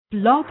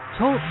Blog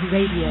Talk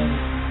Radio.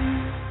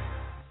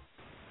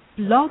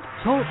 Blog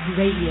Talk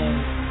Radio.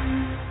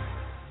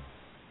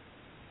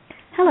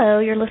 Hello,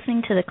 you're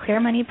listening to the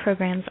Clear Money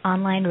Program's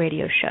online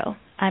radio show.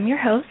 I'm your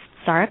host,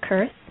 Sarae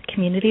Kurth,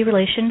 Community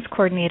Relations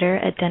Coordinator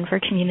at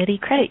Denver Community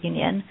Credit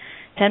Union.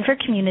 Denver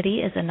Community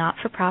is a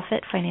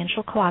not-for-profit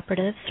financial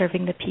cooperative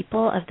serving the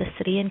people of the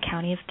city and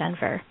county of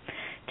Denver.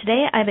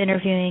 Today I'm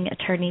interviewing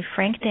Attorney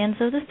Frank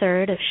Danzo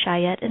III of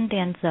Cheyette and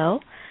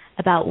Danzo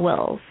about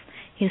wills.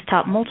 He's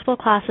taught multiple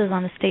classes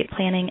on estate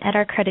planning at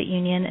our credit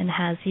union and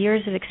has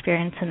years of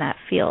experience in that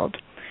field.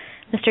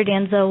 Mr.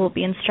 Danzo will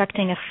be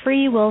instructing a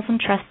free Wills and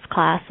Trusts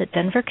class at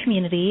Denver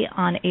Community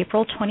on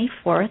April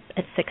 24th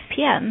at 6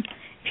 p.m.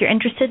 If you're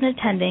interested in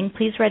attending,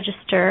 please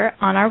register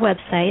on our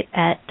website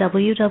at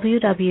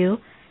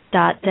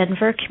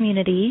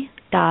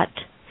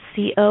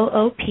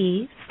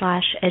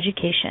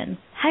www.denvercommunity.coop/education.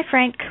 Hi,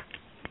 Frank.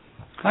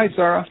 Hi,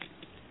 Sarah.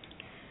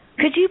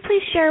 Could you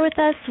please share with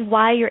us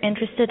why you're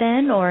interested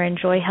in or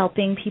enjoy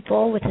helping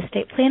people with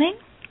estate planning?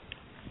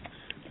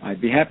 I'd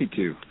be happy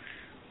to.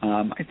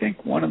 I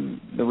think one of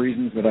the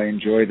reasons that I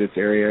enjoy this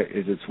area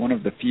is it's one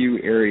of the few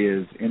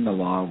areas in the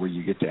law where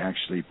you get to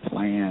actually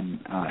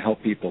plan,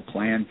 help people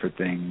plan for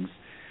things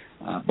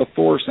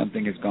before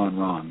something has gone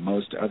wrong.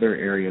 Most other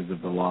areas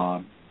of the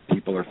law,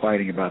 people are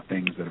fighting about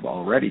things that have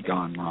already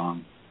gone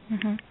wrong.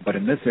 Mm-hmm. But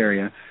in this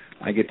area,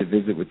 I get to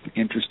visit with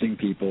interesting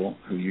people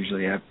who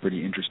usually have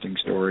pretty interesting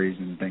stories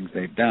and things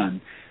they've done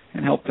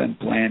and help them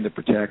plan to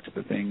protect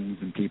the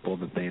things and people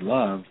that they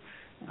love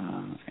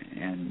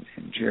and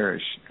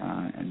cherish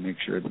and make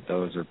sure that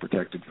those are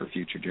protected for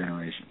future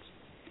generations.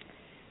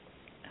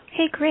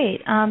 Okay,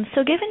 great.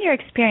 So given your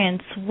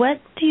experience, what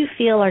do you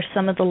feel are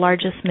some of the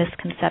largest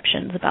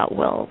misconceptions about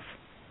wills?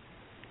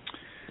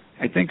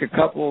 I think a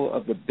couple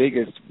of the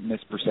biggest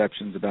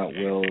misperceptions about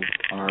wills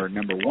are,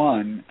 number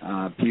one,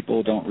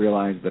 people don't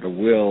realize that a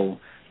will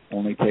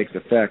only takes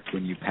effect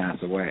when you pass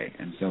away.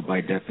 And so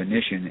by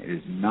definition, it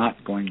is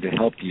not going to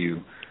help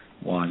you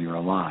while you're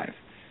alive.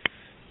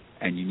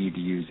 And you need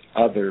to use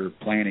other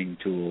planning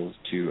tools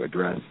to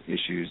address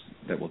issues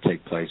that will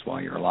take place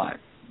while you're alive.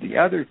 The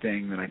other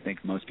thing that I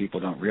think most people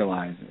don't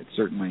realize, it's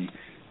certainly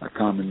a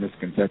common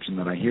misconception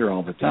that I hear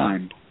all the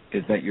time,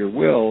 is that your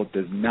will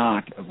does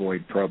not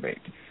avoid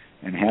probate.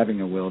 And having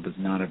a will does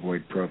not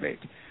avoid probate.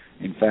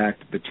 In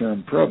fact, the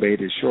term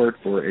probate is short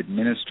for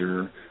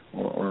administer,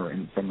 or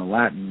from the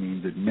Latin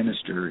means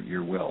administer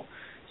your will.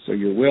 So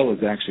your will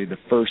is actually the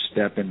first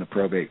step in the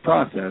probate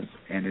process,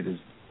 and it is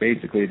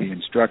basically the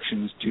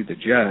instructions to the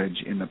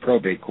judge in the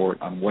probate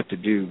court on what to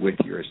do with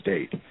your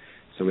estate.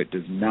 So it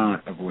does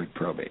not avoid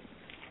probate.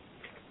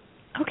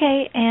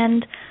 Okay,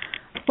 and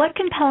what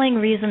compelling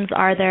reasons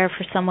are there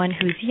for someone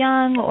who's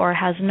young or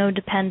has no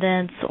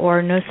dependents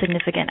or no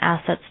significant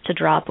assets to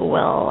draw up a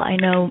will? I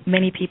know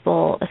many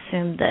people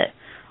assume that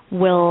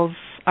wills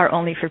are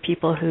only for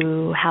people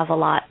who have a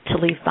lot to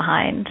leave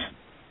behind.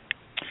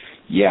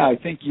 Yeah, I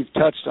think you've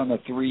touched on the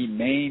three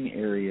main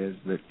areas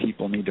that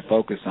people need to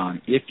focus on.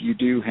 If you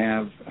do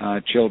have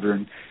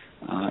children,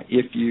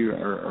 if you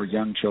or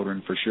young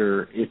children for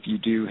sure, if you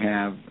do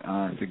have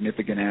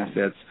significant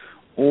assets,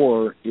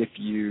 or if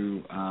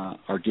you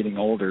are getting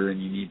older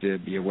and you need to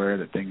be aware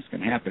that things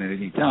can happen at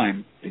any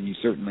time, then you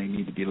certainly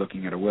need to be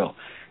looking at a will.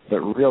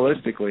 But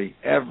realistically,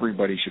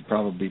 everybody should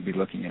probably be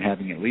looking at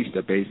having at least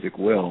a basic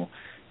will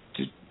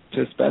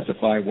to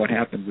specify what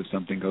happens if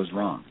something goes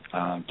wrong.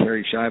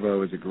 Terry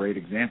Schiavo is a great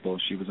example.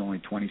 She was only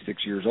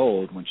 26 years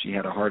old when she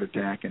had a heart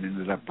attack and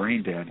ended up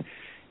brain dead.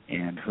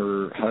 And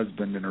her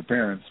husband and her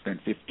parents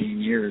spent 15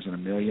 years and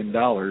 $1 million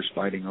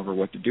fighting over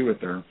what to do with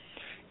her.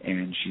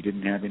 And she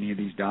didn't have any of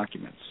these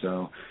documents.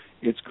 So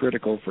it's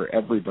critical for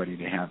everybody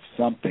to have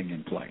something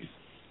in place.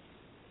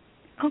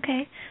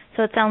 Okay.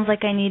 So it sounds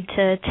like I need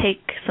to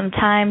take some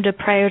time to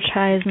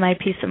prioritize my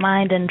peace of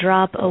mind and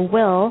draw up a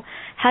will.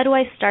 How do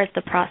I start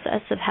the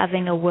process of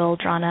having a will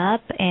drawn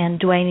up? And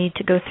do I need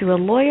to go through a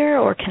lawyer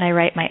or can I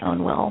write my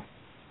own will?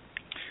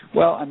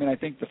 Well, I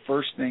think the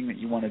first thing that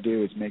you want to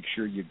do is make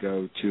sure you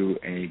go to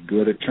a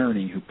good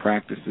attorney who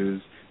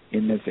practices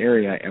in this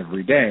area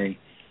every day,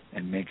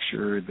 and make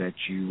sure that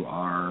you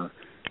are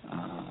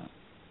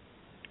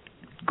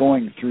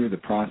going through the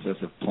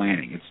process of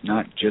planning. It's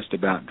not just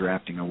about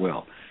drafting a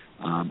will.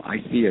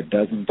 I see a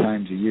dozen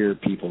times a year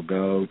people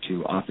go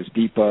to Office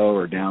Depot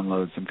or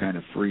download some kind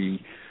of free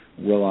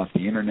will off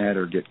the Internet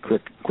or get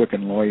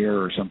Quicken Lawyer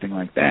or something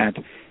like that.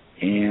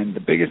 And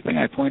the biggest thing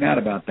I point out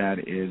about that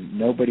is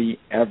nobody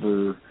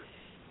ever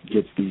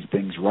gets these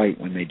things right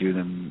when they do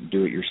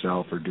it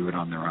yourself or do it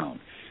on their own.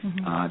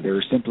 Mm-hmm. There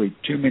are simply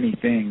too many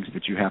things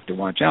that you have to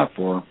watch out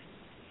for,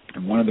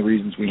 and one of the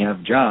reasons we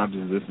have jobs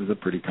is this is a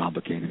pretty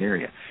complicated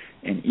area.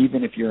 And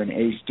even if you're an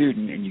A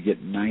student and you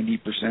get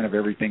 90% of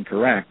everything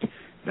correct,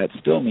 that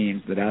still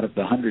means that out of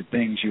the 100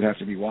 things you have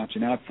to be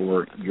watching out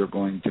for, you're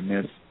going to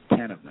miss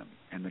 10 of them.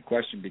 And the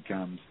question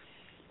becomes,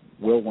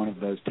 will one of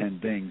those 10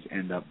 things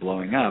end up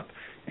blowing up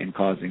and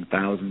causing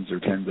thousands or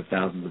tens of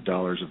thousands of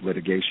dollars of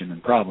litigation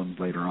and problems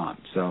later on?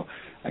 So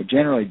I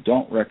generally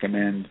don't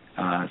recommend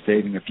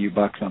saving a few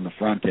bucks on the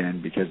front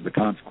end because the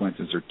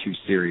consequences are too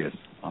serious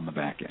on the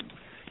back end.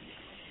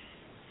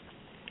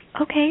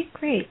 Okay,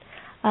 great.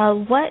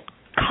 What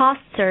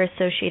costs are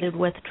associated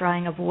with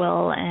drawing a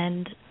will,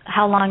 and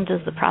how long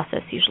does the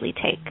process usually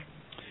take?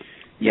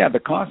 Yeah, the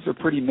costs are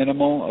pretty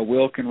minimal. A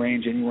will can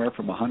range anywhere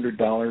from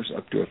 $100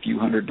 up to a few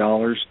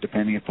 $100s,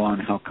 depending upon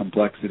how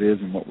complex it is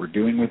and what we're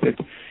doing with it.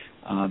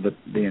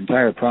 The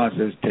entire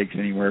process takes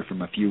anywhere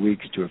from a few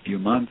weeks to a few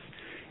months.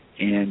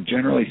 And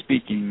generally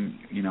speaking,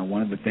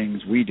 one of the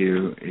things we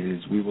do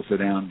is we will sit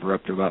down for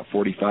up to about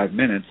 45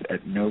 minutes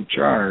at no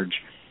charge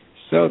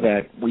so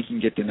that we can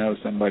get to know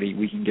somebody,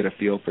 we can get a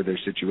feel for their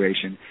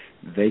situation,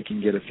 they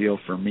can get a feel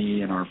for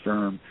me and our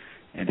firm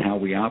and how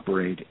we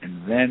operate,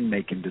 and then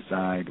they can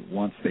decide,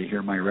 once they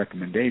hear my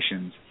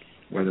recommendations,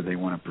 whether they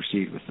want to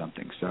proceed with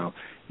something. So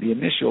the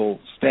initial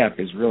step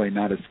is really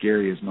not as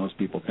scary as most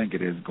people think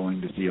it is, going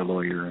to see a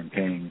lawyer and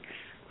paying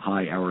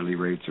high hourly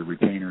rates or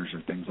retainers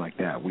or things like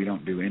that. We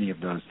don't do any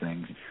of those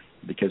things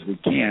because we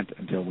can't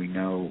until we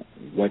know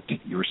what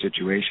your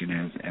situation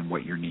is and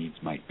what your needs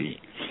might be.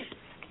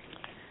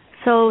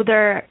 So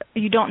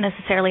you don't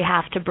necessarily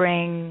have to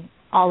bring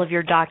all of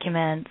your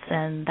documents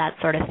and that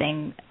sort of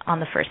thing on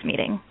the first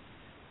meeting?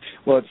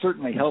 Well, it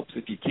certainly helps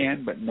if you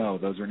can, but no,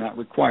 those are not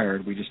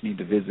required. We just need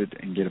to visit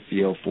and get a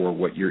feel for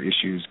what your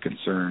issues,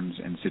 concerns,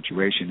 and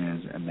situation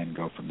is, and then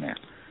go from there.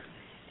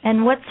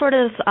 And what sort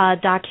of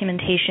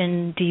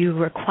documentation do you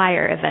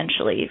require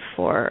eventually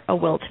for a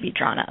will to be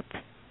drawn up?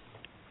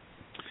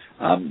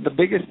 The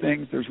biggest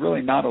things, there's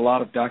really not a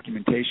lot of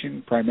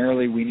documentation.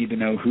 Primarily, we need to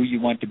know who you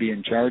want to be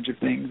in charge of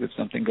things if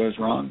something goes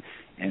wrong,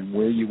 and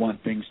where you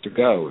want things to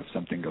go if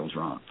something goes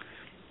wrong.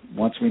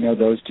 Once we know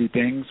those two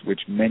things,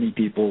 which many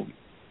people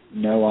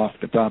know off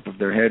the top of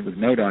their head with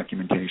no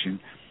documentation,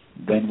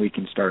 then we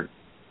can start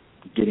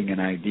getting an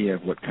idea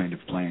of what kind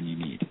of plan you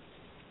need.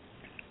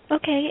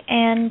 Okay,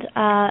 and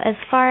as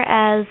far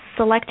as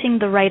selecting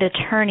the right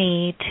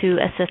attorney to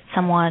assist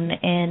someone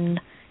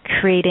in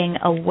creating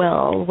a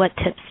will, what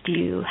tips do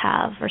you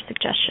have or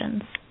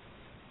suggestions?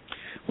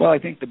 Well, I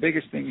think the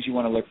biggest things you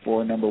want to look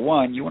for, number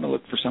one, you want to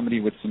look for somebody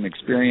with some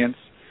experience.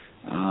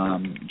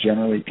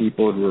 Generally,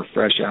 people who are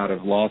fresh out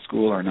of law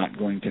school are not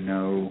going to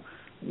know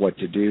what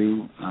to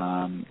do.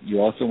 You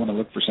also want to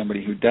look for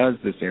somebody who does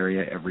this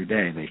area every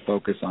day. They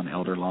focus on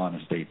elder law and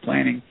estate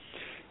planning.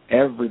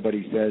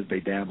 Everybody says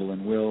they dabble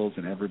in wills,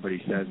 and everybody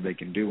says they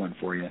can do one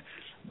for you.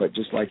 But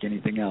just like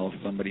anything else,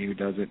 somebody who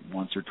does it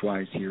once or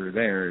twice here or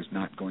there is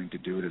not going to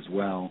do it as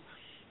well,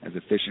 as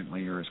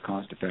efficiently, or as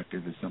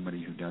cost-effective as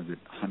somebody who does it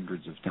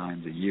hundreds of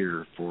times a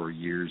year for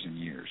years and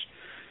years.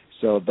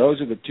 So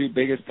those are the two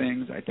biggest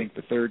things. I think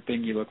the third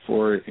thing you look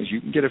for is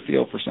you can get a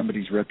feel for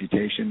somebody's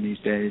reputation these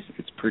days.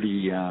 It's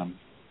pretty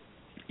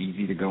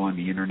easy to go on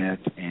the Internet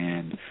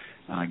and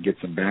get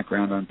some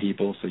background on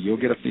people, so you'll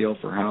get a feel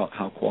for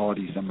how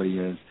quality somebody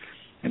is.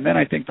 And then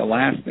I think the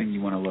last thing you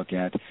want to look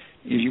at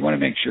is you want to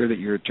make sure that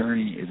your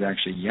attorney is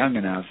actually young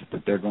enough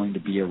that they're going to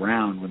be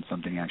around when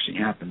something actually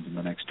happens in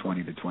the next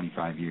 20 to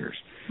 25 years.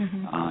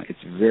 Mm-hmm.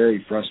 It's very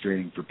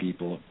frustrating for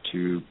people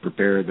to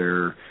prepare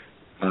their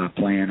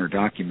plan or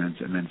documents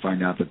and then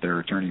find out that their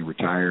attorney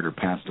retired or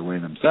passed away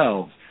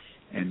themselves,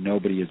 and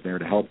nobody is there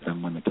to help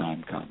them when the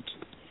time comes.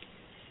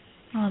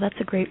 Oh, that's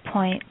a great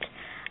point.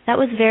 That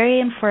was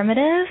very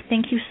informative.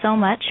 Thank you so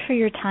much for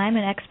your time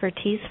and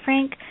expertise,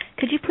 Frank.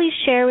 Could you please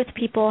share with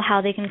people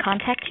how they can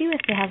contact you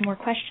if they have more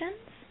questions?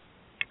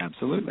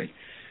 Absolutely.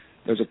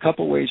 There's a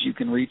couple ways you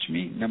can reach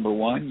me. Number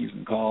one, you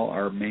can call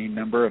our main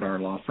number at our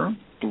law firm,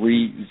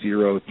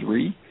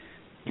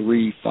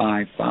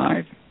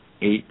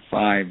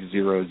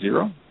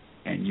 303-355-8500,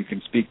 and you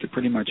can speak to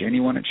pretty much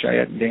anyone at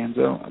Cheyette and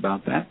Danzo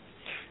about that.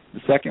 The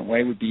second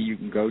way would be you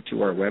can go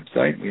to our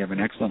website. We have an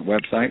excellent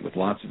website with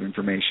lots of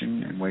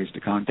information and ways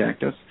to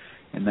contact us,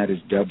 and that is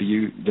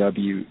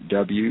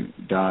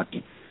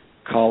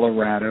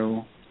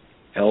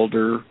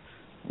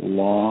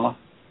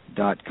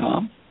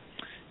www.coloradoelderlaw.com.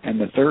 And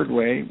the third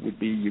way would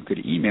be you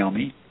could email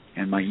me,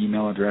 and my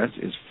email address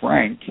is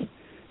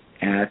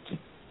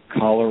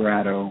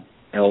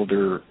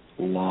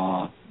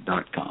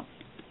frank@coloradoelderlaw.com.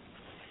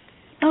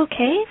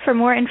 Okay, for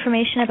more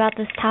information about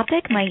this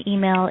topic, my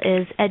email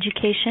is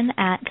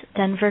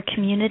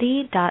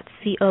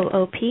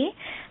education@denvercommunity.coop.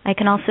 I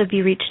can also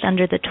be reached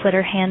under the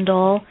Twitter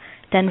handle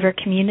Denver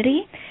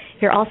Community.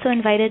 You're also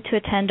invited to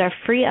attend our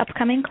free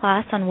upcoming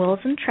class on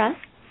wills and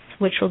trusts,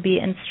 which will be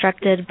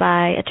instructed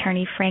by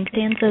Attorney Frank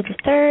Danzo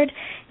III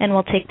and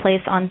will take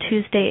place on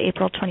Tuesday,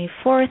 April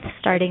 24th,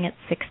 starting at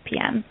 6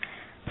 p.m.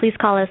 Please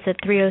call us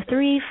at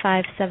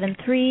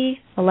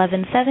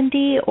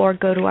 303-573-1170 or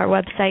go to our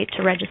website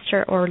to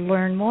register or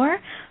learn more.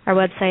 Our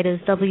website is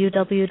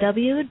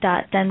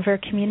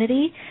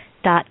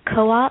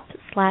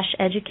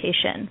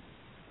www.denvercommunity.coop/education.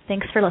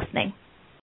 Thanks for listening.